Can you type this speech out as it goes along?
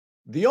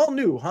The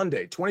all-new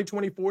Hyundai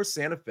 2024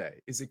 Santa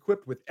Fe is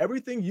equipped with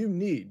everything you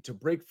need to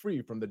break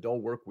free from the dull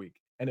work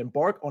week and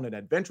embark on an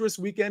adventurous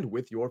weekend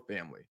with your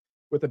family.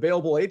 With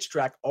available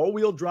H-Track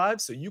all-wheel drive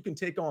so you can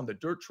take on the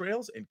dirt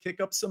trails and kick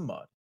up some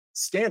mud.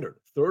 Standard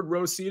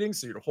third-row seating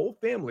so your whole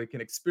family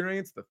can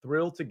experience the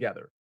thrill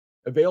together.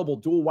 Available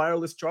dual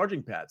wireless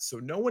charging pads so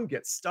no one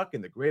gets stuck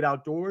in the great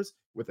outdoors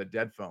with a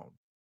dead phone.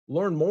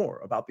 Learn more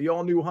about the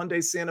all-new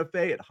Hyundai Santa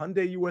Fe at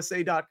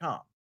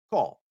HyundaiUSA.com.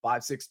 Call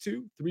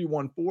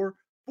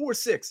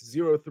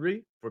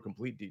 562-314-4603 for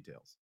complete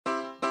details.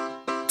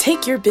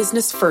 Take your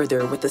business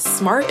further with the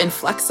smart and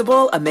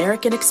flexible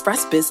American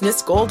Express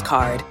Business Gold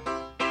Card.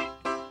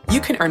 You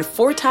can earn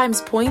 4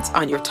 times points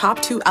on your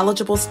top 2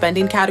 eligible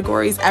spending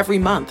categories every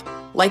month,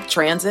 like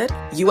transit,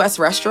 U.S.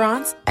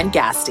 restaurants, and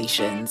gas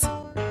stations.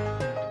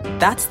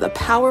 That's the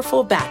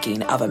powerful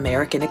backing of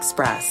American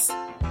Express.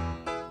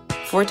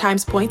 4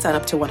 times points on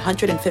up to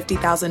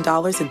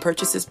 $150,000 in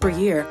purchases per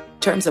year.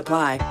 Terms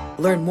apply.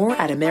 Learn more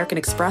at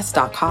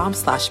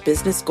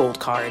americanexpress.com/business gold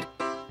card.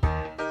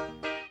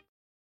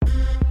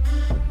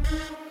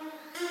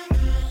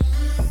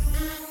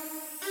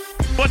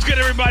 What's good,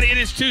 everybody? It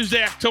is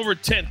Tuesday, October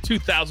 10th,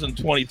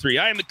 2023.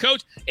 I am the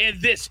coach, and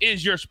this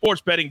is your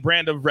sports betting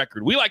brand of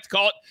record. We like to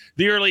call it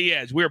the Early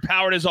Edge. We are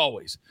powered, as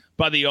always,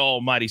 by the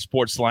almighty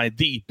Sports Line,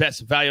 the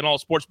best value in all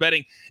sports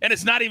betting, and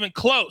it's not even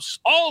close.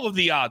 All of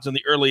the odds on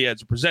the Early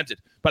Edge are presented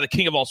by the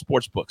king of all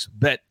sports books,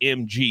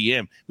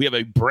 BetMGM. We have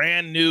a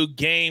brand new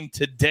game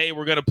today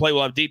we're going to play.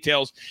 We'll have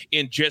details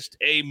in just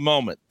a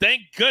moment.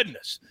 Thank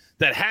goodness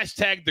that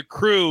hashtag the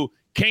crew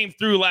came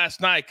through last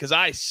night because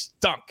I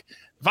stunk.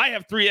 If I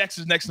have 3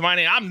 X's next to my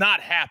name, I'm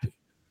not happy.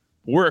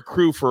 We're a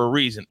crew for a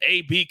reason.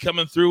 AB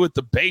coming through with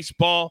the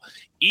baseball.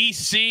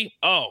 EC,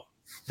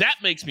 that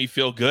makes me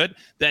feel good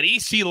that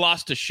EC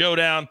lost a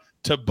showdown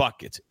to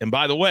Buckets. And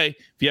by the way,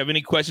 if you have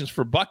any questions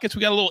for Buckets,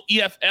 we got a little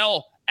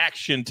EFL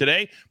action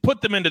today.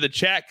 Put them into the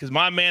chat because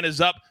my man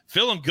is up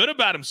feeling good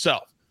about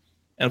himself.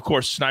 And, of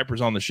course, Sniper's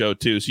on the show,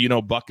 too. So, you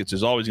know, Buckets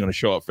is always going to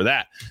show up for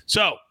that.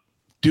 So,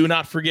 do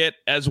not forget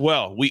as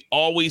well, we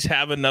always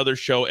have another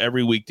show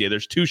every weekday.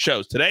 There's 2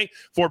 shows today,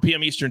 4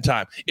 p.m. Eastern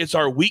time. It's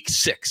our Week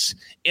 6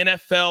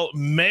 NFL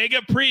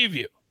Mega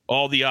Preview.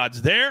 All the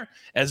odds there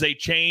as they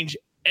change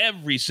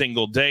every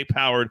single day,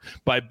 powered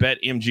by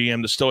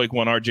BetMGM, the Stoic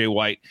One, RJ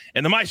White,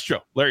 and the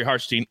Maestro, Larry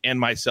Hartstein, and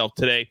myself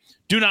today.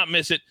 Do not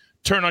miss it.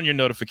 Turn on your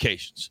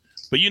notifications.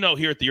 But you know,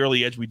 here at the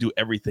Early Edge, we do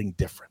everything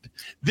different.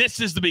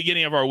 This is the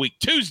beginning of our week,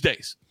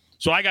 Tuesdays.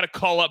 So I got to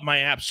call up my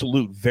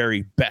absolute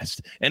very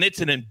best. And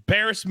it's an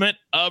embarrassment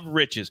of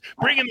riches.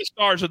 Bring in the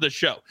stars of the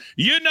show.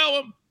 You know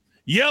them.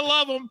 You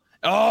love them.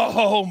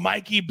 Oh,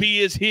 Mikey B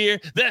is here.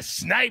 The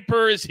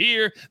Sniper is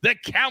here. The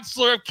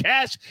Counselor of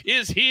Cash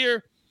is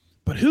here.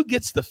 But who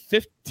gets the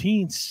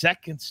 15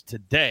 seconds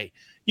today?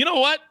 You know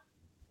what?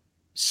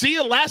 See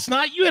you last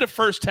night. You had a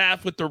first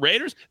half with the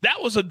Raiders.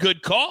 That was a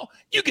good call.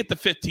 You get the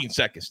 15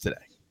 seconds today.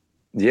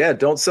 Yeah,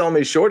 don't sell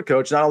me short,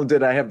 Coach. Not only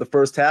did I have the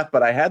first half,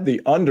 but I had the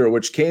under,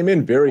 which came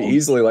in very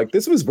easily. Like,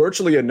 this was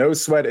virtually a no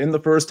sweat in the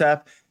first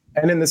half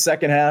and in the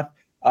second half.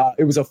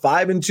 It was a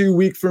 5-2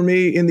 week for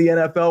me in the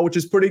NFL, which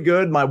is pretty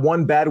good. My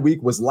one bad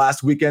week was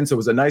last weekend, so it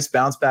was a nice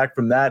bounce back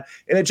from that.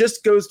 And it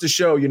just goes to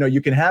show, you know,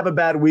 you can have a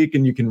bad week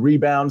and you can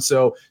rebound.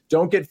 So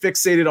don't get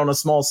fixated on a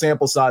small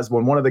sample size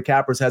when one of the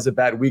cappers has a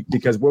bad week,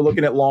 because we're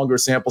looking at longer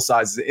sample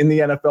sizes in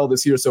the NFL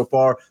this year so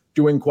far,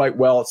 doing quite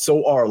well.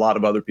 So are a lot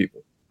of other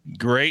people.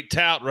 Great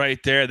tout right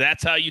there.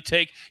 That's how you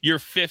take your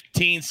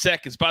 15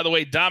 seconds. By the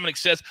way, Dominic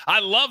says, I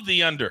love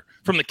the under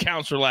from the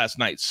Counselor last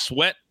night.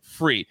 Sweat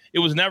free. It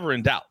was never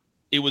in doubt.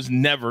 It was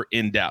never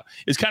in doubt.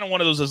 It's kind of one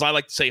of those, as I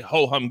like to say,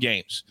 ho-hum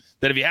games,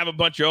 that if you have a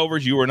bunch of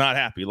overs, you were not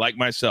happy, like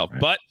myself. Right.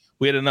 But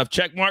we had enough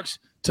check marks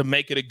to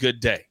make it a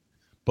good day.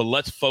 But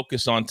let's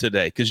focus on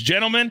today. Because,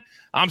 gentlemen,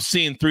 I'm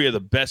seeing 3 of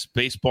the best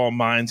baseball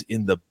minds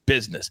in the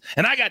business.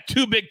 And I got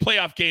 2 big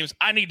playoff games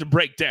I need to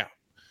break down.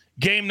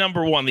 Game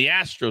number 1, the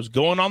Astros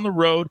going on the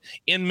road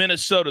in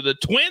Minnesota. The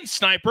Twins,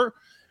 Sniper,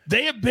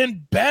 they have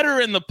been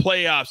better in the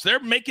playoffs. They're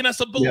making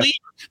us a believer.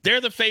 Yeah. They're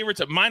the favorites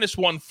at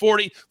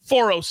 -140,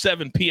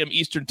 4:07 p.m.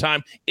 Eastern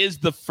time is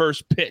the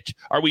first pitch.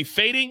 Are we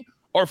fading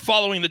or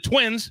following the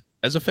Twins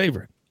as a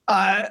favorite?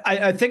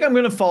 I think I'm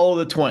going to follow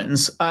the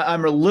Twins.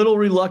 I'm a little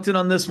reluctant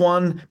on this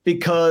one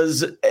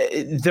because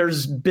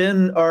there's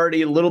been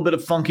already a little bit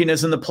of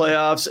funkiness in the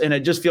playoffs, and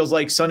it just feels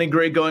like Sonny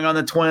Gray going on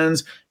the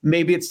Twins.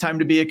 Maybe it's time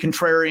to be a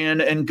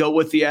contrarian and go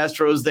with the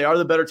Astros. They are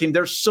the better team.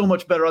 They're so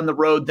much better on the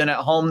road than at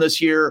home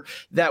this year.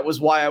 That was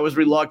why I was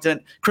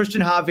reluctant.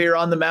 Christian Javier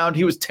on the mound.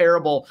 He was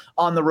terrible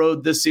on the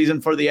road this season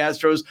for the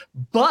Astros,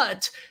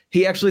 but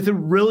he actually threw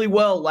really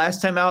well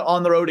last time out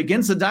on the road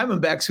against the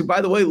Diamondbacks, who,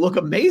 by the way, look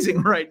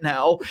amazing right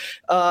now.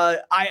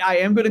 I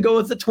am going to go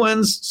with the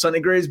Twins. Sonny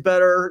Gray's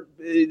better,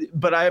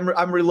 but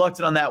I'm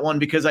reluctant on that one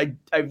because I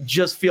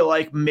just feel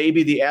like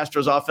maybe the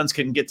Astros offense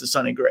can get to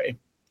Sonny Gray.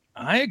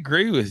 I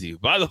agree with you.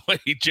 By the way,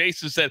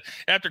 Jason said,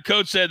 after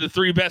Coach said the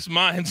 3 best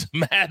minds,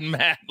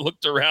 Matt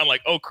looked around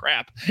like, oh,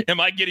 crap, am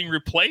I getting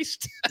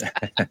replaced?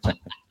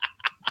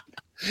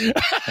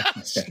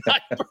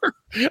 Sniper,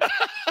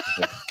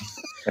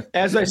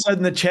 As I said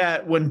in the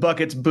chat, when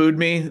Buckets booed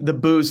me, the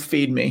boos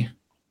feed me.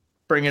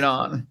 Bring it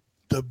on.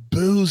 The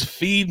booze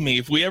feed me.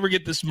 If we ever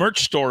get this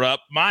merch store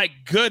up, my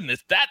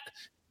goodness,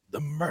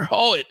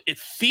 it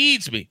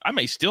feeds me. I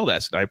may steal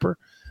that, Sniper.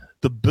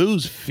 The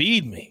booze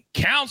feed me.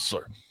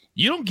 Counselor,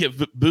 you don't get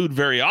booed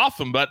very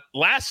often, but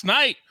last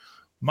night,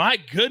 my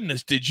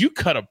goodness, did you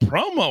cut a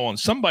promo on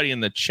somebody in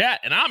the chat?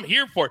 And I'm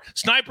here for it.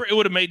 Sniper, it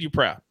would have made you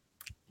proud.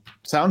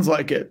 Sounds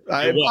like it.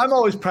 I'm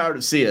always proud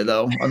to see it,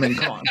 though. I mean,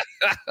 come on.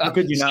 How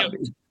could you not be?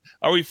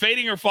 Are we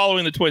fading or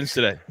following the Twins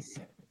today?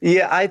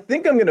 Yeah, I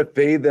think I'm going to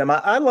fade them.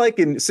 I like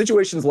in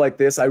situations like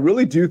this, I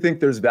really do think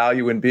there's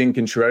value in being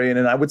contrarian.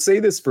 And I would say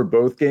this for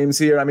both games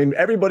here. I mean,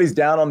 everybody's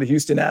down on the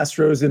Houston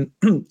Astros, and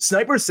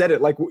Sniper said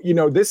it, like,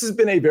 this has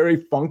been a very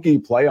funky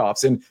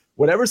playoffs, and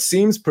whatever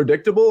seems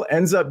predictable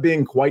ends up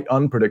being quite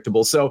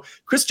unpredictable. So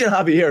Christian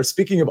Javier,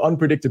 speaking of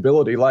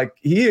unpredictability, like,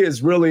 he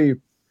is really,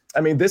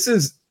 I mean,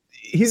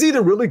 he's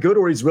either really good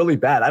or he's really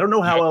bad. I don't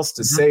know how else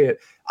to say it.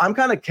 I'm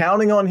kind of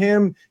counting on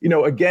him,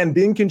 again,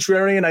 being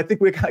contrarian. I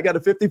think we got a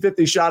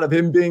 50-50 shot of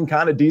him being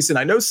kind of decent.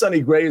 I know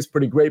Sonny Gray is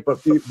pretty great,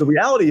 but the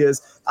reality is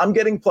I'm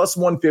getting plus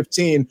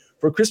 115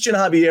 for Christian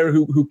Javier,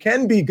 who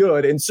can be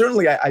good. And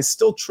certainly I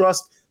still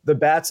trust the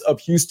bats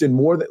of Houston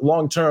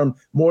long-term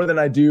more than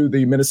I do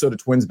the Minnesota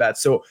Twins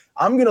bats. So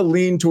I'm going to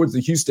lean towards the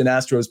Houston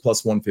Astros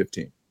plus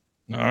 115.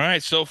 All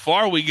right. So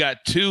far, we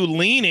got two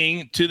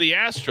leaning to the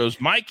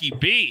Astros. Mikey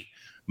B,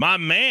 my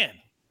man,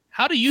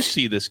 how do you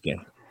see this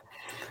game?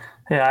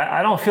 Yeah,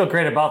 I don't feel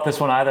great about this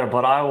one either,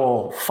 but I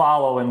will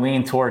follow and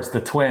lean towards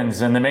the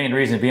Twins. And the main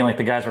reason being, like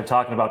the guys were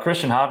talking about,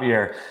 Christian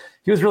Javier,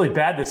 he was really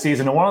bad this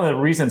season. And one of the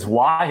reasons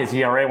why his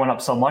ERA went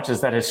up so much is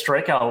that his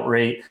strikeout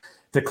rate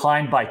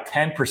declined by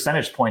 10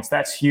 percentage points.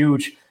 That's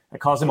huge. It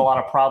caused him a lot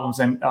of problems.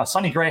 And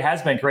Sonny Gray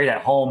has been great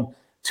at home,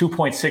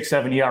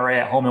 2.67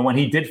 ERA at home. And when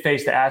he did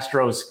face the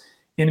Astros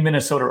in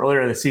Minnesota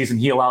earlier this season,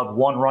 he allowed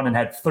one run and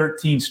had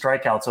 13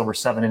 strikeouts over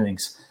 7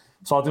 innings.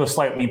 So I'll do a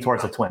slight lean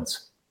towards the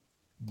Twins.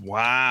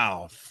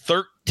 Wow.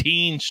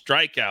 13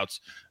 strikeouts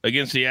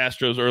against the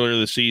Astros earlier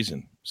this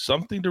season.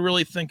 Something to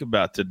really think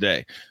about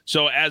today.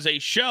 So as a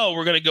show,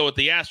 we're going to go with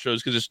the Astros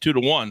because it's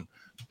 2-1.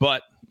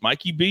 But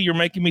Mikey B, you're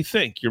making me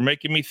think.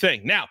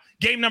 Now,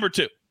 game number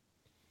 2.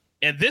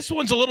 And this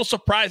one's a little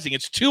surprising.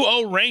 It's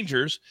 2-0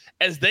 Rangers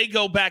as they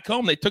go back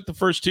home. They took the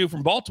first 2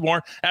 from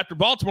Baltimore after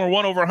Baltimore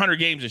won over 100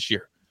 games this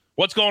year.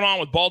 What's going on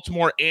with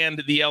Baltimore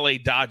and the LA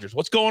Dodgers?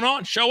 What's going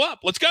on? Show up.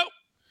 Let's go.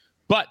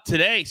 But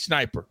today,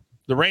 Sniper,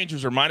 the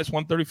Rangers are minus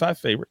 135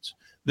 favorites.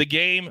 The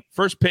game,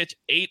 first pitch,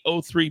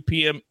 8:03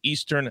 p.m.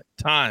 Eastern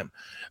time.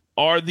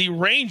 Are the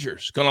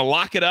Rangers going to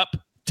lock it up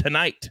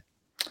tonight?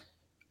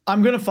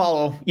 I'm going to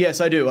follow. Yes,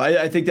 I do.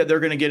 I think that they're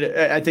going to get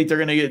it. I think they're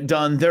going to get it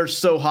done. They're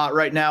so hot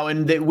right now,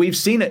 and we've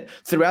seen it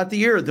throughout the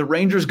year. The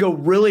Rangers go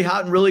really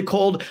hot and really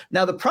cold.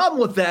 Now, the problem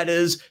with that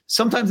is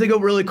sometimes they go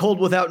really cold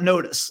without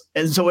notice,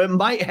 and so it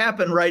might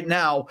happen right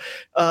now.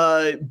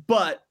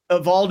 But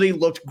Eovaldi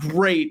looked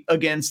great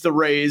against the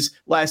Rays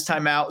last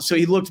time out. So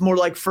he looked more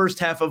like first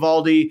half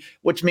Eovaldi,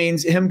 which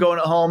means him going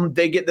at home,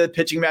 they get the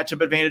pitching matchup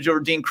advantage over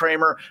Dean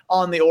Kramer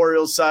on the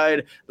Orioles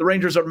side. The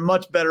Rangers are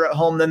much better at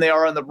home than they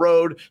are on the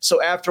road.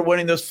 So after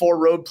winning those 4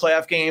 road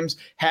playoff games,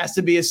 has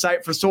to be a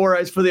sight for sore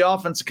eyes for the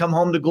offense to come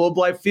home to Globe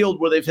Life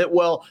Field where they've hit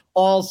well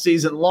all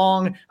season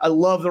long. I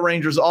love the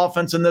Rangers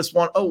offense in this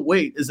one. Oh,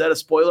 wait, is that a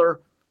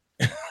spoiler?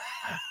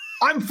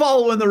 I'm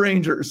following the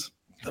Rangers.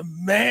 The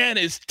man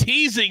is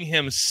teasing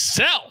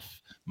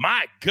himself.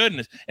 My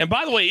goodness. And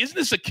by the way, isn't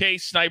this a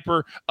case,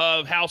 Sniper,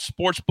 of how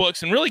sports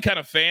books and really kind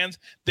of fans,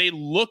 they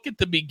look at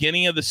the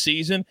beginning of the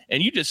season,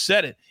 and you just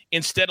said it.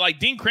 Instead, like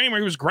Dean Kramer,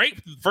 he was great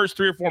for the first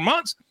 3 or 4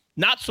 months,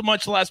 not so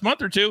much the last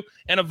month or two,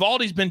 and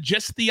Eovaldi's been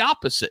just the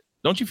opposite.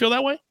 Don't you feel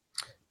that way?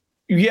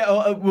 Yeah,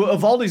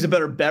 Eovaldi's a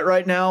better bet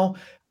right now.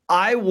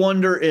 I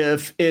wonder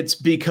if it's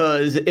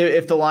because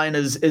if the line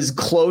is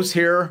close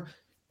here,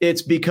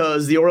 it's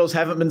because the Orioles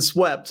haven't been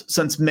swept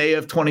since May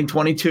of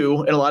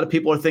 2022. And a lot of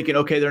people are thinking,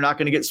 okay, they're not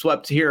going to get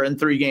swept here in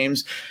 3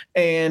 games.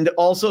 And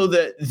also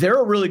that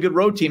they're a really good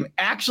road team.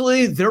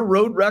 Actually, their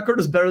road record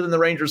is better than the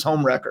Rangers'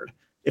 home record.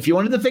 If you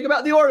wanted to think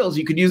about the Orioles,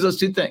 you could use those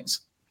 2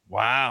 things.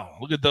 Wow.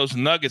 Look at those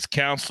nuggets,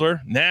 Counselor.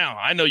 Now,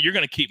 I know you're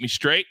going to keep me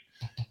straight.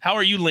 How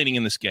are you leaning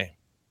in this game?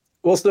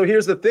 Well, so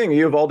here's the thing.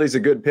 Eovaldi's a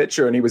good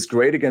pitcher, and he was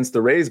great against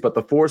the Rays, but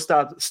the 4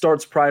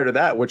 starts prior to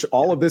that, which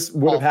all of this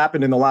would have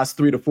happened in the last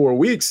 3 to 4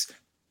 weeks,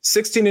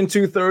 16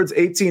 2/3,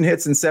 18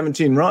 hits and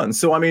 17 runs.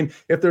 So, I mean,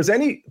 if there's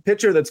any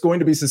pitcher that's going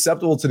to be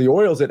susceptible to the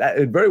Orioles, it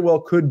very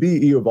well could be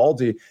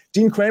Eovaldi.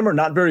 Dean Kramer,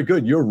 not very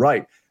good. You're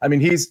right. I mean,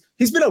 he's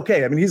been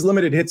okay. I mean, he's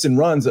limited hits and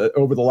runs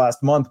over the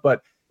last month,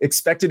 but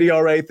expected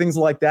ERA, things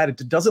like that,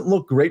 it doesn't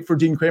look great for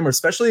Dean Kramer,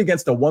 especially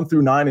against a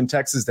 1-9 in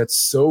Texas that's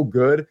so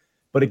good.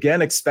 But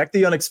again, expect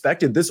the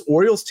unexpected. This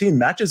Orioles team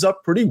matches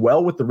up pretty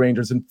well with the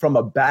Rangers. And from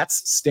a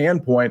bats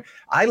standpoint,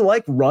 I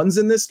like runs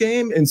in this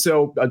game. And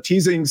so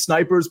teasing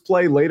Sniper's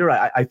play later,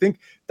 I think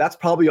that's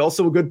probably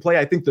also a good play.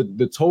 I think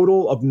the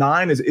total of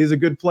 9 is a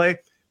good play.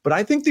 But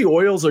I think the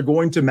Orioles are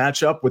going to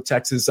match up with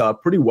Texas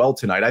pretty well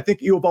tonight. I think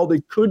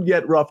Eovaldi could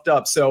get roughed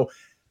up. So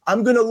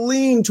I'm going to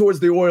lean towards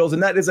the Orioles,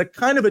 and that is a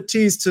kind of a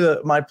tease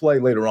to my play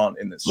later on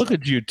in this. Look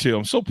at you two.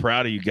 I'm so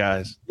proud of you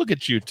guys. Look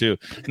at you two.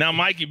 Now,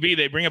 Mikey B,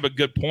 they bring up a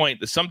good point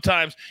that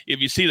sometimes if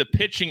you see the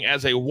pitching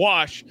as a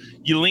wash,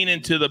 you lean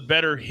into the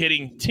better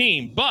hitting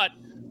team, but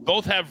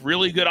both have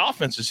really good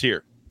offenses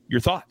here. Your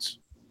thoughts?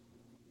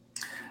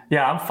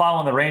 Yeah, I'm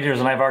following the Rangers,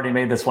 and I've already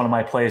made this one of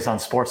my plays on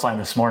Sportsline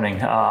this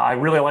morning. I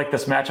really like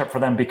this matchup for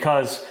them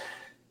because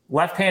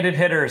left-handed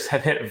hitters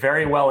have hit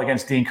very well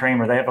against Dean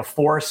Kramer. They have a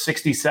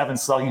 .467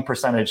 slugging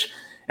percentage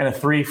and a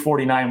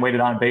 .349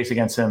 weighted on base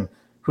against him.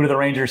 Who do the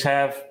Rangers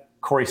have?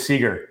 Corey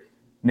Seager,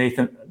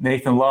 Nathan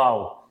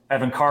Lowe,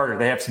 Evan Carter.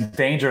 They have some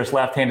dangerous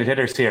left-handed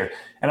hitters here.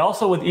 And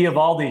also with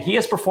Eovaldi, he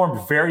has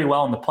performed very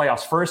well in the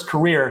playoffs. For his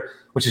career,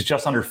 which is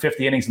just under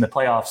 50 innings in the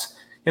playoffs,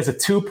 he has a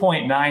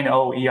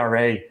 2.90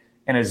 ERA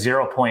and a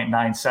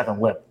 0.97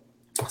 WHIP.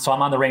 So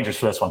I'm on the Rangers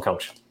for this one,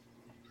 Coach.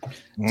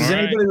 Does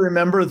anybody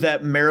remember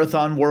that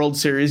Marathon World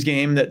Series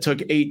game that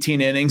took 18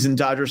 innings in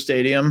Dodger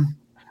Stadium?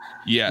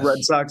 Yes.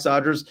 Red Sox,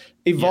 Dodgers.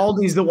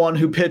 Eovaldi's the one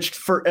who pitched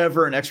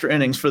forever in extra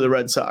innings for the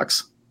Red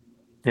Sox.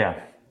 Yeah.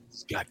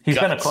 He's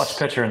been a clutch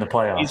pitcher in the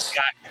playoffs. He's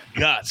got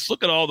guts.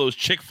 Look at all those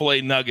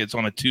Chick-fil-A nuggets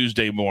on a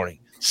Tuesday morning.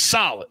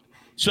 Solid.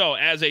 So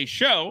as a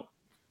show,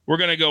 we're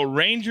going to go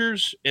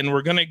Rangers and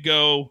we're going to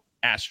go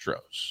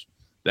Astros.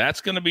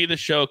 That's going to be the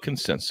show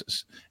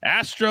consensus.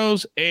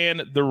 Astros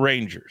and the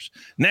Rangers.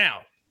 Now,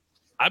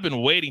 I've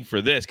been waiting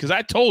for this because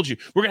I told you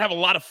we're going to have a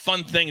lot of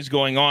fun things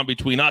going on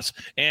between us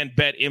and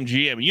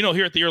BetMGM. You know,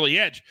 here at the Early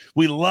Edge,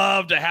 we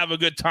love to have a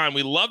good time.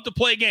 We love to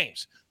play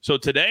games. So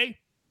today,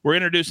 we're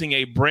introducing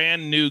a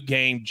brand new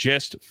game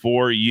just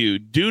for you.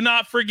 Do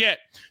not forget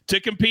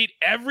to compete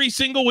every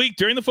single week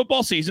during the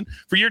football season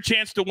for your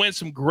chance to win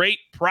some great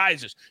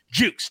prizes.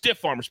 Juke,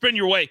 stiff arm, spin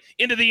your way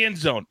into the end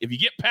zone. If you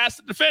get past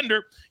the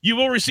defender, you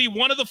will receive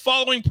one of the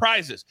following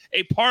prizes: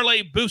 a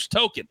parlay boost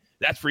token.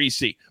 That's for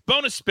EC.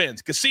 Bonus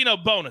spins, casino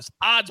bonus,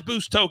 odds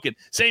boost token,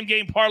 same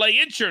game parlay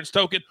insurance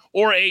token,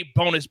 or a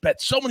bonus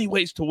bet. So many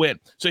ways to win.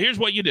 So here's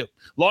what you do.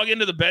 Log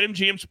into the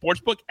BetMGM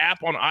Sportsbook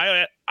app on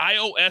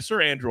iOS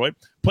or Android.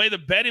 Play the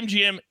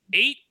BetMGM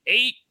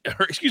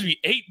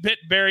 8-bit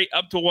berry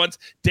up to once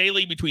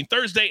daily between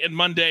Thursday and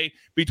Monday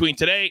between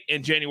today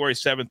and January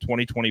 7th,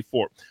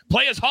 2024.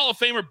 Play as Hall of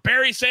Famer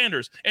Barry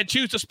Sanders and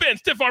choose to spin,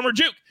 stiff arm, or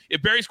juke.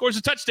 If Barry scores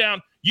a touchdown,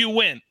 you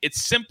win.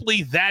 It's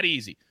simply that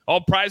easy.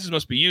 All prizes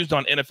must be used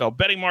on NFL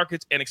betting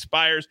markets and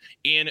expires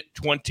in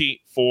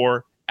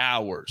 24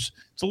 hours.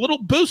 It's a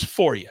little boost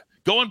for you.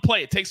 Go and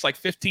play. It takes like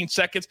 15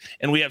 seconds,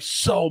 and we have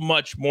so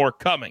much more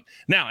coming.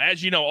 Now,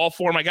 as you know, all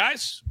four of my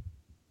guys,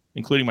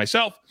 including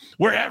myself,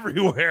 we're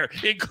everywhere,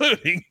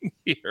 including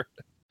here.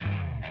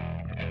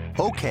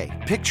 Okay,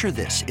 picture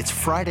this. It's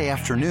Friday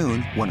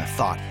afternoon when a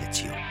thought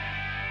hits you.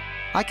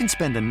 I can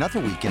spend another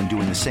weekend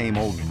doing the same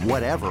old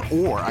whatever,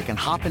 or I can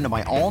hop into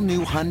my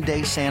all-new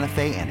Hyundai Santa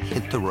Fe and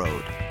hit the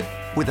road.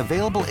 With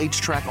available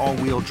H-Track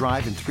all-wheel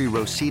drive and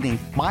 3-row seating,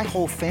 my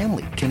whole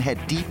family can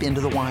head deep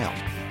into the wild.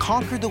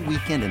 Conquer the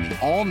weekend in the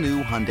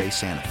all-new Hyundai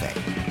Santa Fe.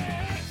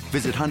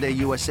 Visit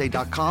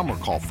HyundaiUSA.com or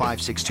call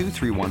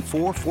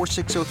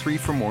 562-314-4603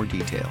 for more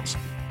details.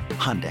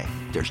 Hyundai,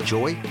 there's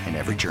joy in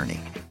every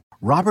journey.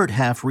 Robert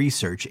Half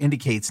research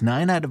indicates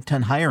 9 out of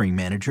 10 hiring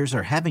managers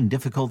are having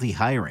difficulty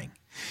hiring.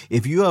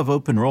 If you have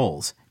open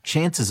roles,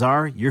 chances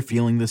are you're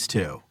feeling this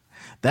too.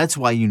 That's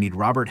why you need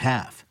Robert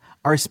Half.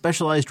 Our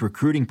specialized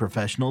recruiting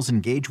professionals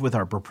engage with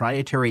our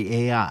proprietary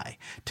AI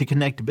to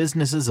connect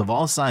businesses of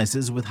all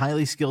sizes with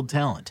highly skilled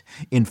talent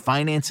in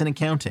finance and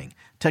accounting,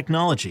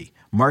 technology,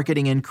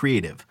 marketing and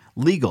creative,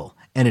 legal,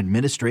 and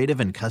administrative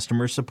and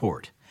customer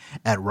support.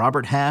 At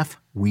Robert Half,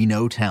 we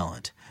know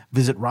talent.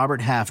 Visit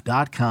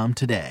roberthalf.com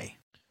today.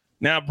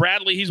 Now,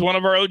 Bradley, he's one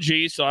of our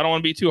OGs, so I don't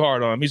want to be too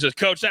hard on him. He says,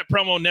 Coach, that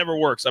promo never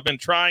works. I've been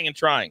trying and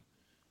trying.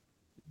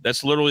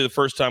 That's literally the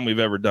first time we've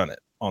ever done it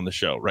on the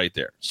show right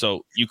there.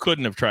 So you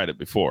couldn't have tried it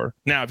before.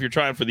 Now, if you're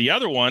trying for the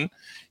other one,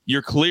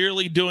 you're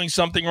clearly doing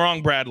something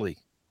wrong, Bradley.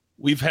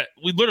 We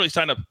literally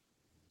signed up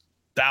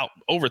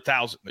over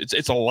 1,000.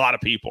 It's a lot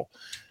of people.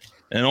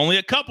 And only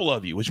a couple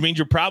of you, which means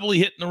you're probably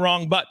hitting the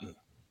wrong button.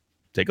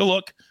 Take a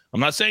look. I'm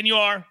not saying you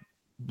are,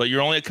 but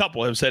you're only a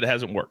couple have said it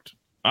hasn't worked.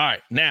 All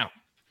right, now,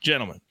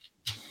 gentlemen,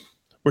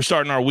 we're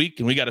starting our week,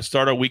 and we got to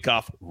start our week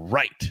off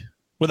right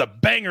with a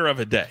banger of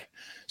a day.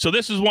 So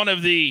this is one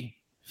of the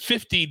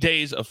 50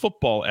 days of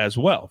football as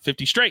well,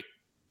 50 straight.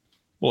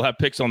 We'll have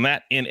picks on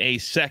that in a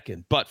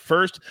second. But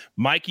first,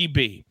 Mikey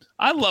B.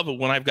 I love it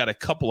when I've got a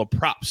couple of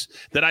props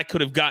that I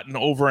could have gotten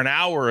over an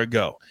hour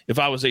ago if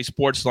I was a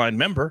Sportsline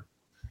member.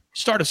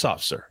 Start us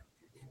off, sir.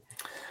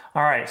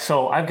 All right,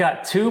 so I've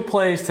got 2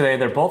 plays today.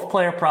 They're both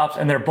player props,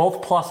 and they're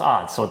both plus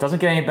odds, so it doesn't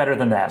get any better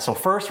than that. So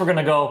first, we're going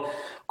to go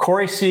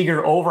Corey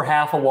Seager over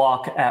half a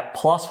walk at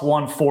plus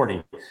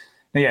 140.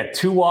 He had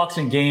 2 walks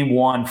in game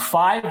 1,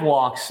 5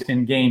 walks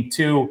in game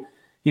 2.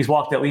 He's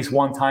walked at least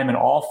one time in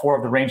all 4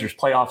 of the Rangers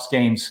playoffs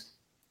games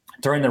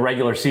during the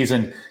regular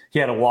season. he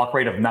had a walk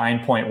rate of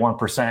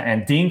 9.1%.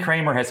 And Dean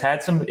Kramer has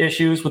had some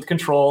issues with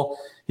control.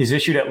 He's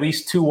issued at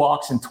least 2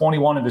 walks in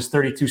 21 of his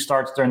 32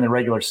 starts during the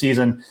regular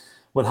season.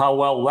 With how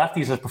well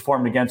lefties have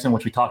performed against him,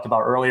 which we talked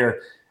about earlier,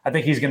 I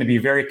think he's going to be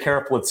very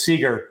careful with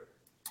Seager,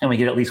 and we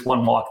get at least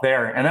 1 walk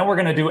there. And then we're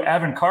going to do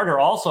Evan Carter,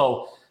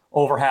 also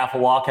over half a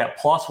walk at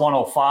plus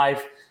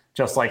 105.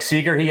 Just like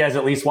Seager, he has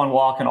at least 1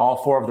 walk in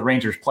all 4 of the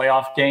Rangers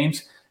playoff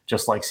games.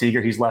 Just like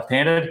Seager, he's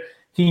left-handed.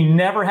 He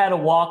never had a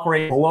walk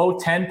rate below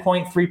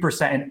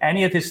 10.3% in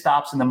any of his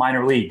stops in the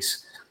minor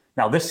leagues.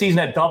 Now, this season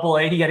at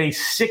AA, he had a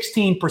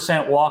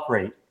 16% walk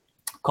rate.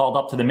 Called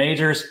up to the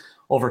majors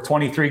over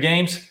 23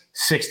 games,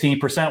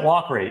 16%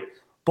 walk rate.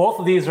 Both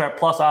of these are at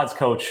plus odds,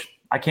 Coach.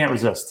 I can't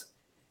resist.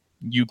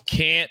 You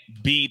can't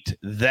beat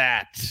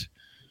that.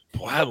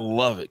 Boy, I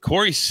love it.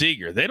 Corey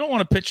Seager, they don't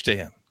want to pitch to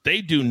him.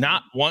 They do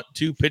not want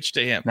to pitch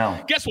to him.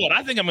 No. Guess what?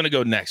 I think I'm going to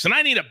go next, and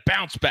I need a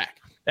bounce back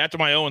after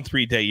my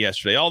 0-3 day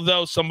yesterday.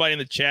 Although somebody in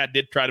the chat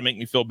did try to make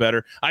me feel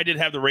better, I did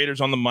have the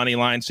Raiders on the money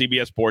line,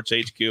 CBS Sports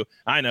HQ.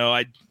 I know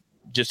I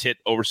just hit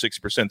over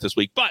 6% this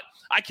week, but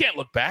I can't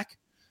look back.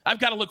 I've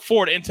got to look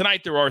forward, and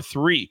tonight there are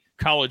 3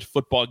 college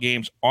football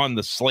games on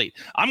the slate.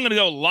 I'm going to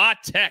go La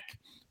Tech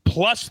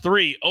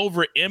 +3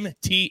 over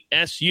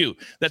MTSU.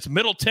 That's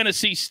Middle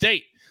Tennessee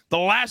State. The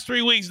last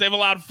 3 weeks, they've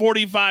allowed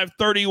 45,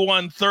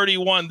 31,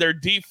 31. Their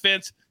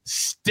defense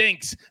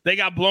stinks. They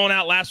got blown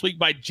out last week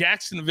by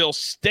Jacksonville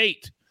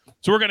State.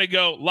 So we're going to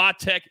go La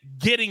Tech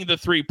getting the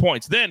 3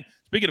 points. Then,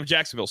 speaking of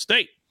Jacksonville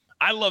State,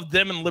 I love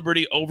them and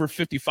Liberty over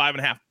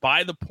 55.5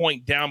 by the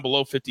point down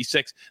below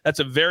 56. That's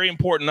a very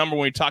important number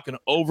when you're talking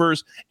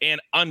overs and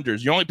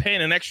unders. You're only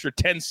paying an extra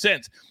 10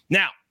 cents.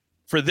 Now,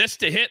 for this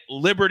to hit,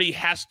 Liberty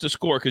has to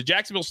score because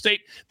Jacksonville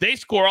State, they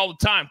score all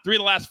the time. 3 of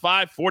the last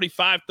 5,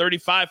 45,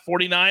 35,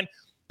 49.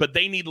 But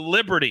they need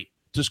Liberty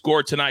to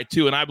score tonight,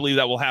 too, and I believe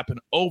that will happen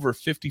over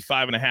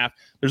 55.5.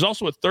 There's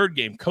also a third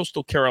game,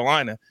 Coastal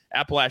Carolina,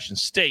 Appalachian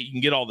State. You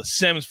can get all the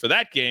sims for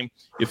that game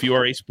if you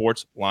are a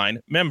Sports Line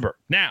member.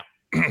 Now,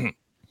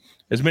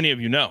 as many of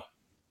you know,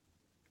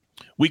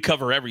 we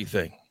cover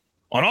everything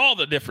on all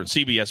the different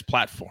CBS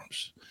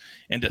platforms.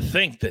 And to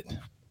think that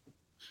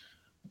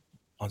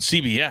on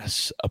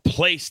CBS, a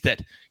place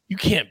that you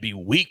can't be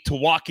weak to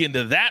walk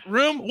into that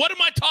room, what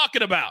am I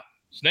talking about,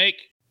 Snake?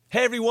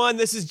 Hey everyone,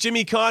 this is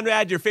Jimmy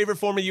Conrad, your favorite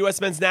former U.S.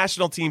 men's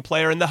national team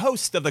player and the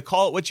host of the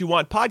Call It What You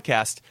Want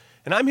podcast.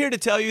 And I'm here to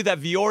tell you that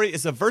Viore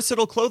is a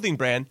versatile clothing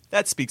brand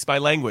that speaks my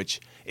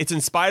language. It's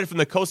inspired from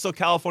the coastal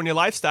California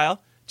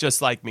lifestyle,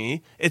 just like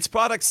me. Its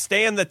products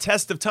stand the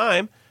test of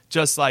time,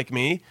 just like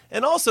me.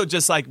 And also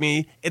just like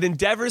me, it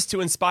endeavors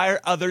to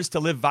inspire others to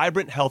live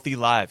vibrant, healthy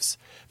lives.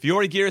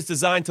 Viore gear is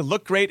designed to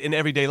look great in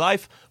everyday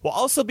life while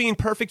also being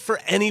perfect for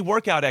any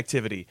workout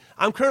activity.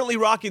 I'm currently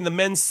rocking the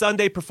men's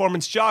Sunday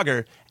Performance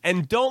Jogger,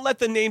 and don't let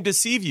the name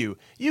deceive you.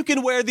 You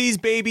can wear these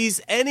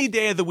babies any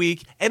day of the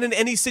week and in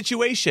any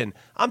situation.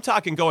 I'm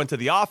talking going to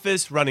the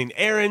office, running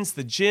errands,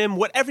 the gym,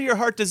 whatever your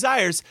heart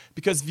desires,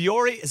 because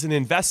Viore is an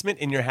investment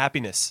in your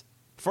happiness.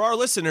 For our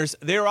listeners,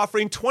 they are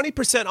offering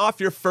 20%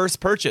 off your first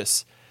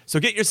purchase. So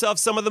get yourself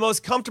some of the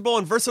most comfortable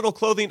and versatile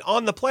clothing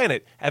on the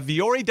planet at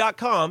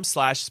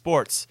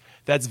Viore.com/sports.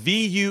 That's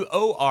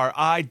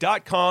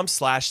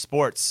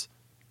VUORI.com/sports.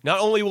 Not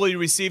only will you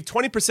receive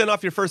 20%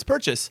 off your first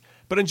purchase,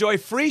 but enjoy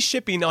free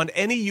shipping on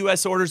any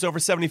U.S. orders over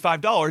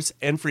 $75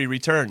 and free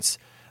returns.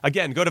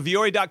 Again, go to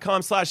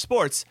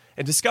Viore.com/sports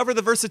and discover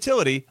the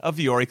versatility of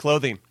Viore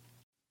clothing.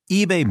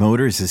 eBay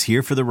Motors is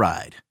here for the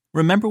ride.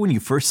 Remember when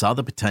you first saw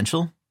the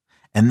potential?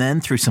 And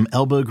then through some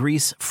elbow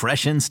grease,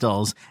 fresh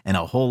installs, and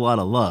a whole lot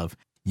of love,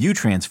 you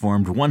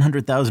transformed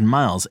 100,000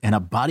 miles and a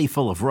body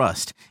full of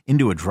rust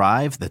into a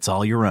drive that's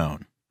all your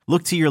own.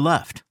 Look to your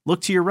left. Look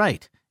to your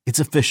right.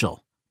 It's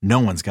official. No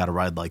one's got a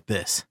ride like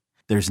this.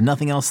 There's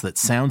nothing else that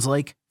sounds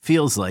like,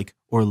 feels like,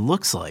 or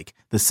looks like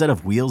the set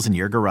of wheels in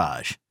your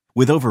garage.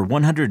 With over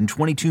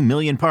 122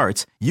 million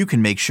parts, you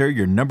can make sure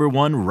your number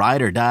one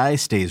ride or die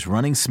stays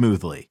running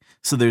smoothly.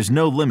 So there's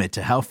no limit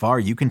to how far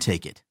you can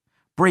take it.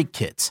 Brake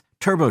kits,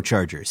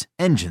 turbochargers,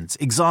 engines,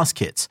 exhaust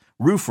kits,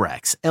 roof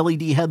racks,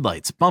 LED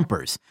headlights,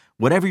 bumpers,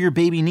 whatever your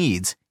baby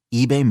needs,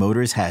 eBay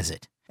Motors has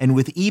it. And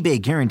with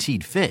eBay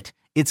Guaranteed Fit,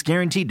 it's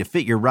guaranteed to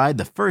fit your ride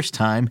the first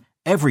time,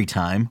 every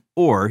time,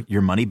 or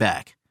your money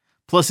back.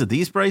 Plus at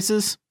these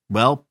prices,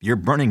 well, you're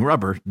burning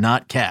rubber,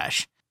 not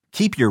cash.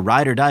 Keep your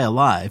ride or die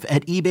alive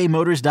at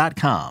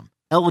ebaymotors.com.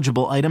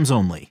 Eligible items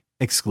only.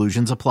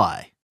 Exclusions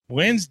apply.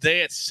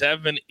 Wednesday at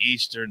 7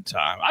 Eastern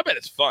time. I bet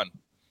it's fun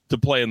to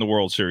play in the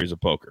World Series of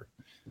Poker.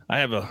 I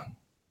have a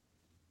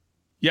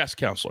yes,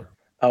 counselor.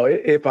 Oh,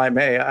 if I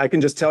may, I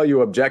can just tell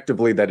you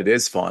objectively that it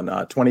is fun.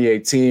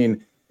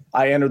 2018,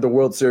 I entered the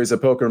World Series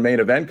of Poker main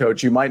event,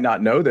 Coach. You might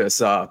not know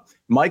this.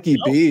 Mikey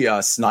B,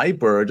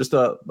 sniper, just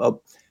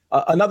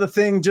another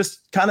thing,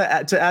 just kind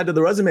of to add to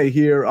the resume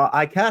here.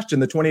 I cashed in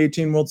the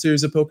 2018 World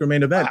Series of Poker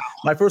main event. Wow.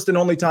 My first and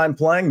only time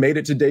playing, made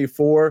it to day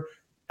 4,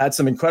 had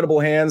some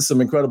incredible hands,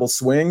 some incredible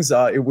swings.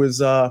 It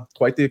was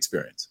quite the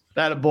experience.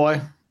 That a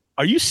boy.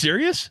 Are you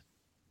serious?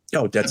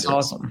 Oh, that's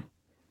awesome.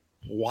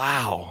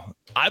 Wow.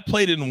 I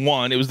played in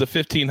one. It was the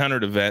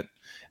 1500 event,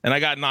 and I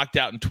got knocked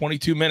out in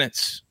 22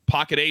 minutes.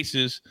 Pocket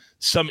aces.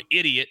 Some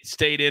idiot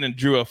stayed in and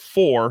drew a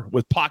 4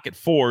 with pocket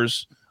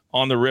 4s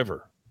on the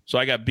river. So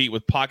I got beat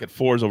with pocket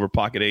 4s over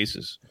pocket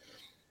aces.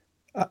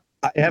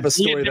 I have a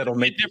story that'll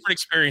make different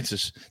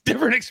experiences.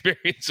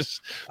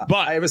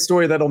 But I have a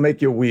story that'll make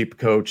you weep,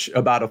 Coach,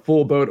 about a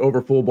full boat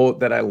over full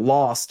boat that I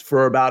lost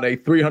for about a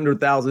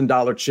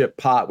 $300,000 chip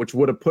pot, which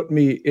would have put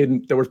me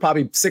in. There was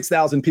probably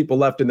 6,000 people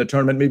left in the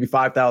tournament, maybe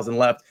 5,000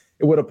 left.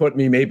 It would have put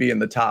me maybe in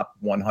the top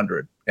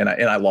 100, and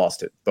I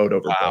lost it boat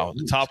over boat. Wow,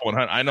 the top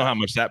 100. I know how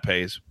much that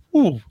pays.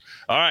 Ooh.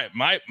 All right,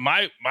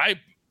 my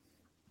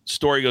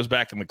story goes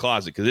back in the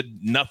closet because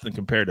nothing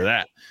compared to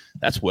that.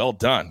 That's well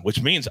done,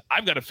 which means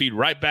I've got to feed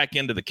right back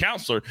into the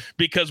counselor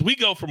because we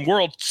go from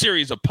World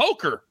Series of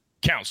Poker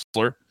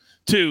counselor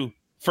to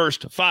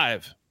first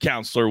 5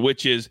 counselor,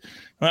 which is,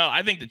 well,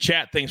 I think the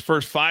chat thinks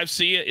first 5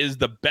 SIA is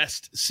the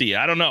best SIA.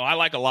 I don't know. I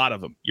like a lot of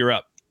them. You're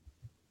up.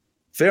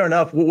 Fair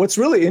enough. What's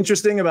really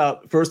interesting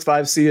about First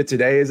 5 SIA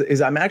today is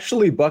I'm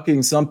actually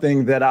bucking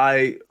something that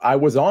I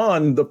was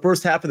on the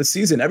first half of the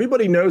season.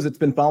 Everybody knows it's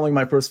been following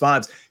my first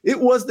 5s.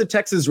 It was the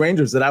Texas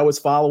Rangers that I was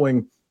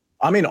following,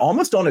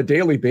 almost on a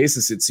daily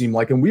basis, it seemed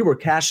like, and we were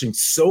cashing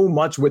so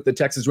much with the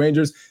Texas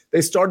Rangers.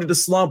 They started to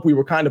slump. We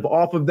were kind of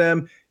off of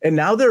them, and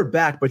now they're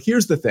back. But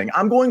here's the thing.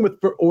 I'm going with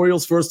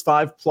Orioles first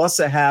 5 plus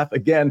a half.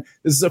 Again,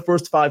 this is a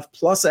first 5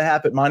 plus a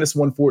half at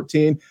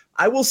 -114.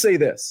 I will say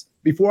this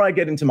before I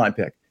get into my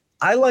pick.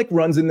 I like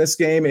runs in this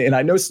game, and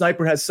I know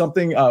Sniper has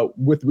something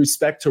with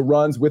respect to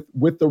runs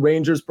with the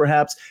Rangers,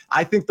 perhaps.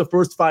 I think the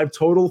first 5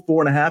 total,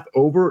 4.5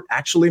 over,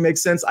 actually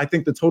makes sense. I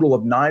think the total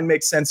of 9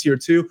 makes sense here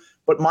too.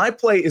 But my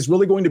play is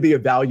really going to be a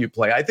value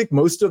play. I think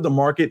most of the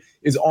market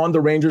is on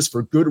the Rangers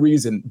for good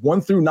reason.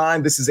 1 through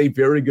 9, this is a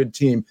very good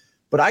team.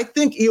 But I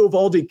think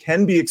Eovaldi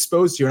can be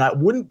exposed here, and it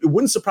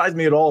wouldn't surprise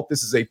me at all if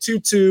this is a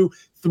 2-2,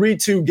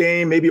 3-2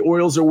 game. Maybe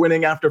Orioles are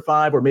winning after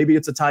 5, or maybe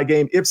it's a tie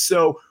game. If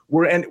so,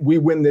 we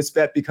win this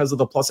bet because of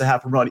the plus a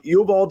half run.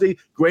 Eovaldi,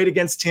 great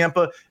against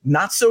Tampa,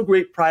 not so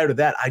great prior to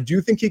that. I do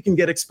think he can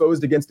get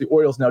exposed against the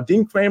Orioles. Now,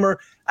 Dean Kramer,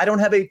 I don't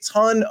have a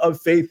ton of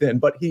faith in,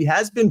 but he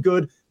has been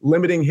good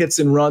limiting hits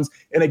and runs.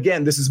 And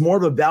again, this is more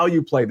of a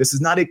value play. This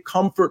is not a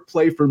comfort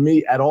play for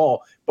me at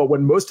all. But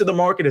when most of the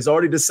market has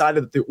already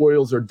decided that the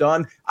Orioles are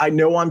done, I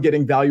know I'm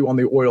getting value on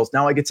the Orioles.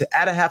 Now I get to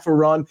add a half a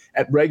run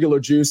at regular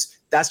juice.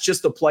 That's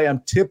just the play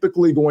I'm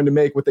typically going to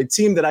make with a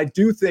team that I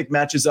do think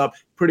matches up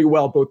pretty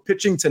well, both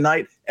pitching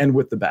tonight and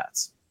with the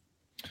bats.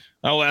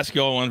 I will ask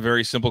you all one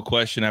very simple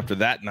question after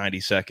that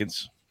 90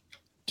 seconds.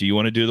 Do you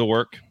want to do the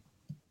work?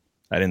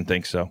 I didn't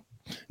think so.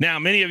 Now,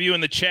 many of you in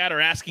the chat are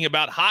asking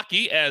about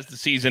hockey as the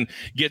season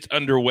gets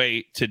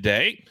underway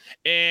today.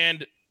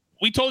 And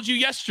we told you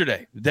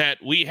yesterday that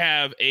we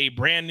have a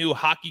brand new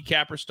hockey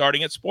capper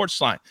starting at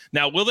Sportsline.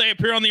 Now, will they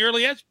appear on the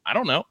early edge? I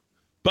don't know.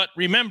 But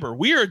remember,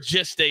 we are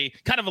just a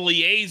kind of a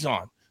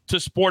liaison to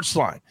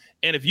Sportsline.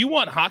 And if you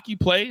want hockey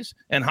plays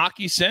and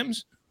hockey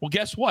sims, well,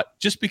 guess what?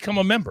 Just become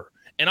a member.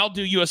 And I'll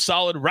do you a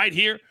solid right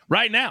here,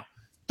 right now.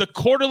 The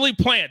quarterly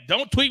plan.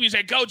 Don't tweet me and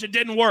say, Coach, it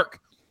didn't work.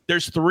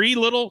 There's 3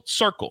 little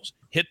circles.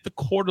 Hit the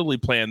quarterly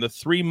plan, the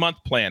 3-month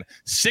plan,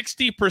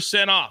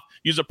 60% off.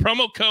 Use a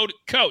promo code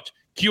COACH,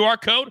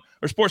 QR code,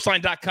 or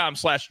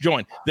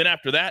sportsline.com/join. Then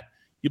after that,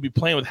 you'll be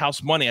playing with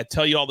house money. I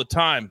tell you all the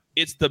time,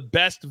 it's the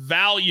best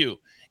value.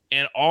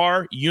 And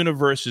our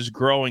universe is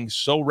growing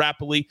so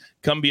rapidly.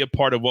 Come be a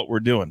part of what we're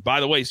doing. By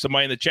the way,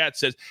 somebody in the chat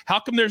says, how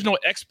come there's no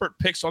expert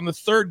picks on the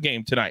 3rd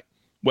game tonight?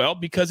 Well,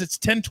 because it's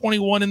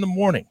 10:21 in the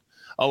morning.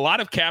 A lot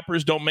of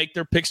cappers don't make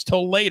their picks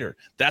till later.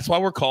 That's why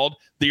we're called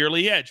the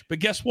early edge. But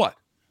guess what?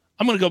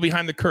 I'm going to go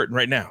behind the curtain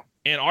right now.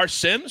 And our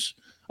sims,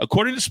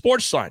 according to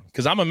Sportsline,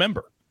 because I'm a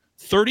member,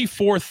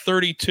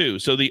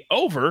 34-32. So the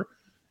over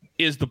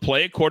is the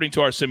play according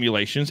to our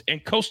simulations,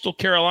 and Coastal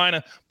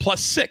Carolina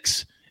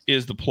 +6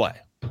 is the play.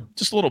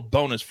 Just a little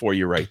bonus for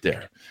you right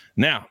there.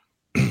 Now,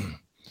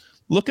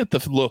 look at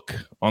the look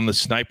on the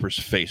Sniper's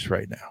face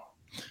right now.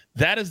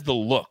 That is the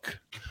look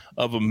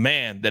of a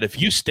man that if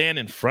you stand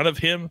in front of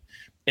him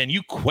and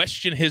you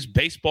question his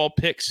baseball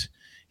picks,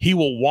 he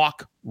will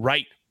walk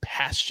right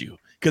past you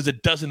because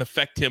it doesn't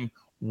affect him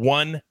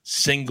one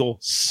single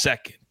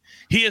second.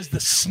 He is the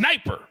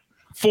Sniper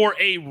for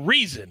a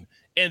reason,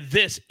 and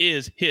this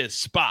is his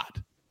spot.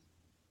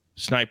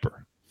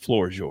 Sniper,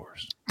 floor is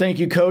yours. Thank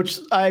you, Coach.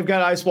 I've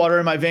got ice water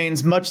in my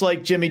veins, much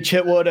like Jimmy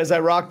Chitwood as I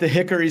rock the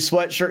Hickory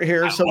sweatshirt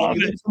here. So when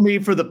you look for me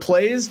for the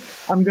plays,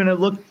 I'm going to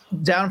look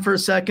down for a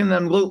second,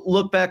 then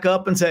look back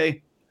up and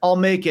say, I'll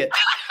make it.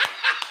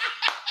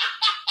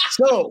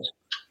 So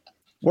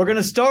we're going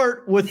to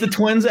start with the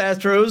Twins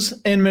Astros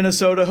in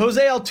Minnesota.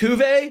 Jose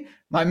Altuve,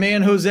 my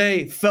man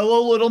Jose,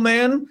 fellow little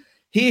man,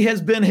 he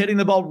has been hitting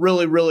the ball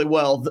really, really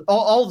well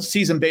all the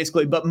season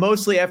basically, but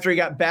mostly after he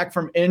got back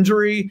from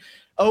injury.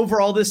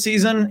 Overall this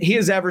season, he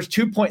has averaged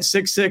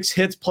 2.66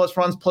 hits plus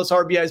runs plus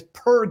RBIs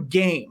per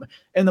game.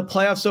 In the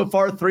playoffs so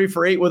far, 3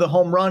 for 8 with a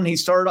home run. He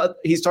started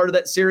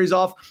that series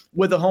off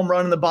with a home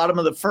run in the bottom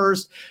of the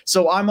first.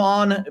 So I'm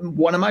on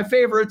one of my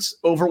favorites,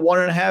 over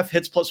 1.5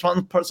 hits plus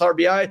runs plus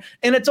RBI,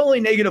 and it's only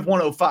negative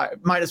 105,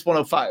 minus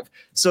 105.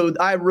 So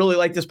I really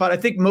like this spot. I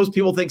think most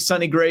people think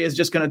Sonny Gray is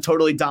just going to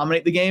totally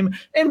dominate the game,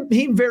 and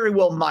he very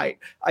well might.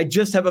 I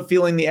just have a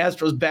feeling the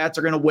Astros bats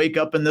are going to wake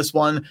up in this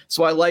one.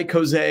 So I like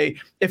Jose.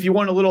 If you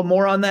want a little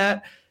more on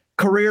that,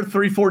 career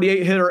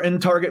 348 hitter in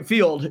Target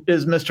Field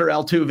is Mr.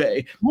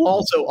 Altuve. Ooh.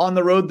 Also on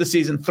the road this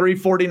season,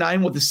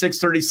 349 with a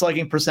 630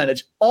 slugging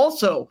percentage.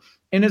 Also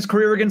in his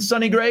career against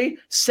Sonny Gray,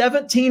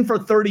 17 for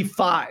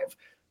 35.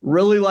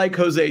 Really like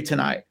Jose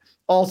tonight.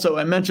 Also,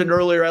 I mentioned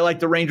earlier, I like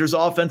the Rangers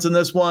offense in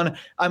this one.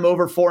 I'm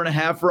over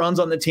 4.5 runs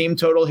on the team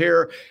total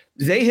here.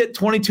 They hit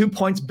 22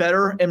 points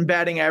better in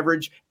batting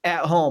average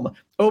at home.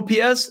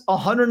 OPS,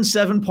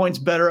 107 points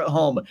better at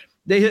home.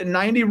 They hit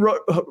 90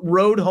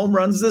 road home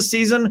runs this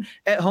season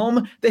at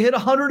home. They hit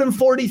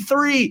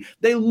 143.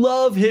 They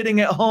love hitting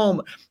at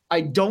home.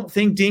 I don't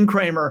think Dean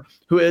Kramer,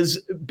 who is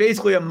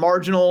basically a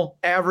marginal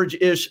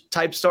average-ish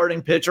type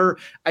starting pitcher,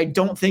 I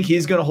don't think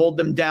he's going to hold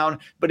them down.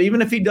 But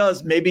even if he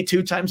does, maybe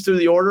 2 times through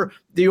the order,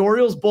 the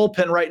Orioles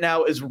bullpen right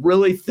now is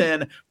really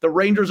thin. The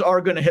Rangers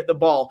are going to hit the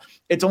ball.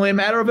 It's only a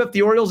matter of if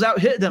the Orioles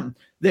out-hit them.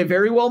 They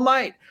very well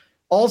might.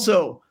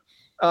 Also,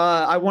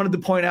 I wanted to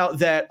point out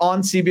that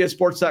on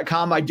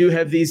CBSSports.com, I do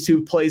have these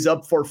 2 plays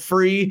up for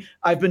free.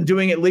 I've been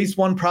doing at least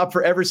one prop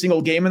for every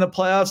single game in the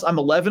playoffs. I'm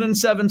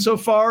 11-7 so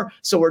far,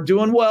 so we're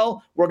doing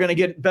well. We're going to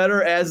get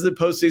better as the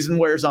postseason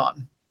wears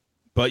on.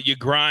 But you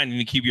grind and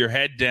you keep your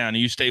head down and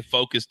you stay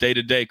focused day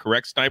to day,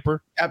 correct,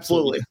 Sniper?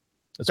 Absolutely.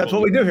 That's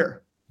what we do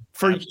here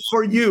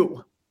for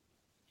you.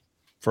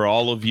 For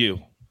all of you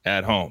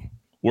at home.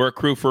 We're a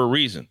crew for a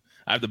reason.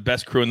 I have the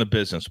best crew in the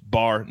business,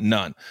 bar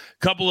none.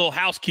 Couple little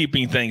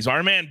housekeeping things.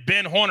 Our man,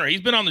 Ben Horner, he's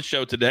been on the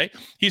show today.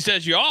 He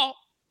says, y'all,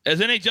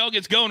 as NHL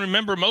gets going,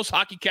 remember, most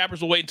hockey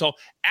cappers will wait until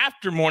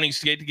after morning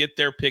skate to get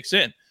their picks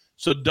in.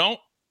 So don't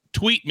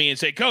tweet me and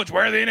say, Coach,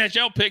 where are the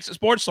NHL picks at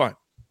Sportsline?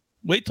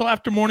 Wait till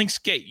after morning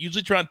skate.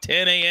 Usually it's around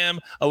 10 a.m.,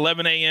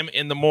 11 a.m.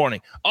 in the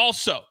morning.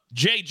 Also,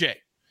 JJ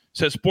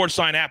says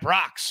Sportsline app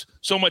rocks.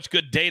 So much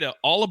good data,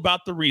 all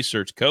about the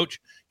research, Coach.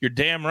 You're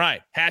damn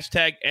right.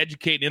 Hashtag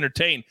educate and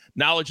entertain.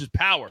 Knowledge is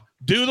power.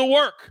 Do the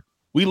work.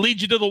 We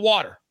lead you to the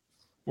water.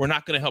 We're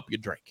not going to help you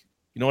drink.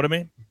 You know what I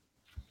mean?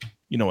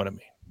 You know what I mean.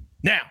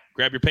 Now,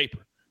 grab your paper.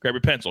 Grab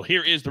your pencil.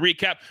 Here is the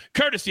recap,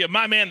 courtesy of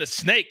my man, the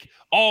Snake,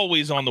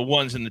 always on the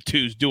 1s and the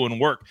 2s doing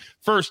work.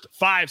 First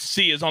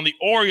 5C is on the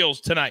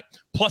Orioles tonight,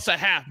 plus a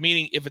half,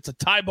 meaning if it's a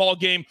tie ball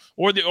game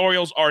or the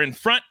Orioles are in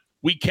front,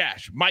 we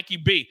cash. Mikey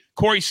B,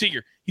 Corey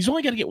Seager, he's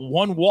only got to get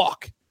 1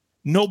 walk.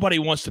 Nobody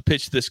wants to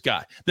pitch this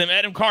guy. Then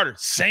Adam Carter,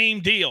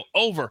 same deal,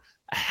 over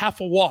a half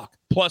a walk,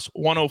 plus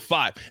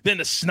 105. Then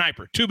the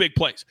Sniper, 2 big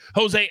plays.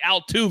 Jose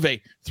Altuve,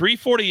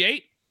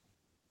 348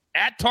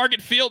 at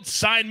Target Field.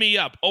 Sign me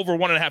up. Over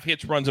 1.5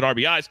 hits, runs, and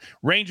RBIs.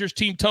 Rangers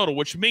team total,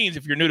 which means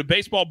if you're new to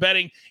baseball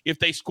betting, if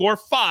they score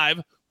 5,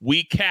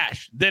 we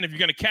cash. Then if you're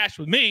going to cash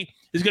with me,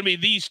 it's going to be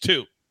these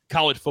 2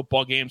 college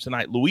football games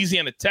tonight.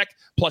 Louisiana Tech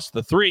plus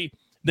the 3.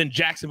 Then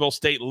Jacksonville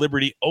State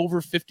Liberty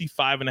over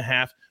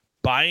 55.5.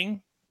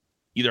 Buying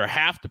either a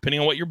half, depending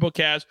on what your book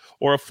has,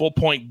 or a full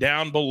point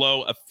down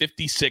below a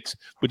 56,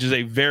 which is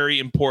a very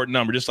important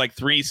number. Just like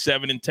 3,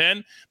 7, and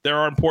 10, there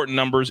are important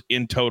numbers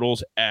in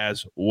totals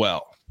as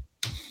well.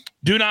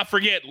 Do not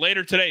forget,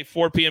 later today,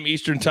 4 p.m.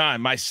 Eastern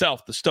Time,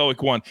 myself, the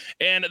Stoic One,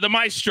 and the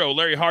Maestro,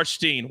 Larry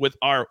Harstein, with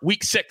our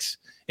Week 6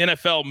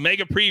 NFL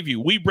Mega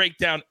Preview. We break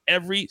down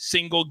every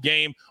single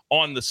game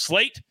on the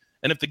slate,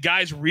 and if the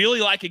guys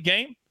really like a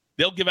game,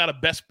 they'll give out a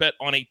best bet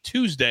on a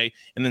Tuesday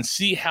and then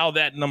see how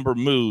that number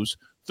moves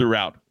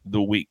throughout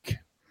the week.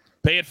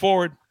 Pay it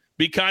forward.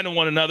 Be kind to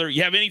one another.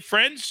 You have any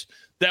friends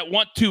that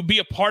want to be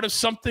a part of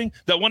something,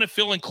 that want to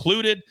feel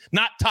included,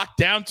 not talked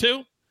down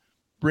to?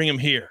 Bring them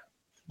here.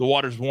 The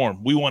water's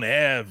warm. We want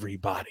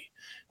everybody.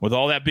 With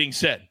all that being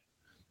said,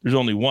 there's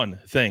only one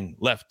thing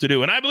left to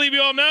do. And I believe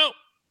you all know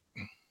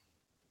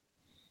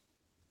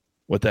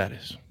what that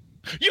is.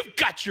 You've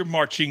got your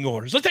marching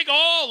orders. Let's take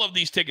all of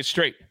these tickets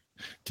straight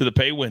to the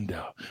pay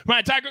window.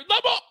 My Tiger,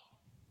 Lobo,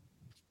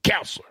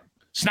 Counselor,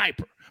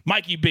 Sniper,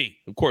 Mikey B,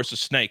 of course, the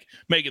Snake,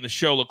 making the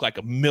show look like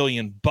 $1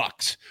 million.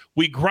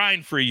 We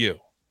grind for you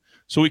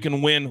so we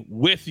can win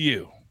with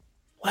you.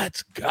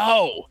 Let's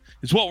go.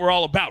 It's what we're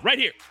all about right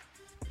here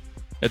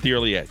at the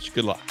Early Edge.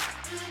 Good luck.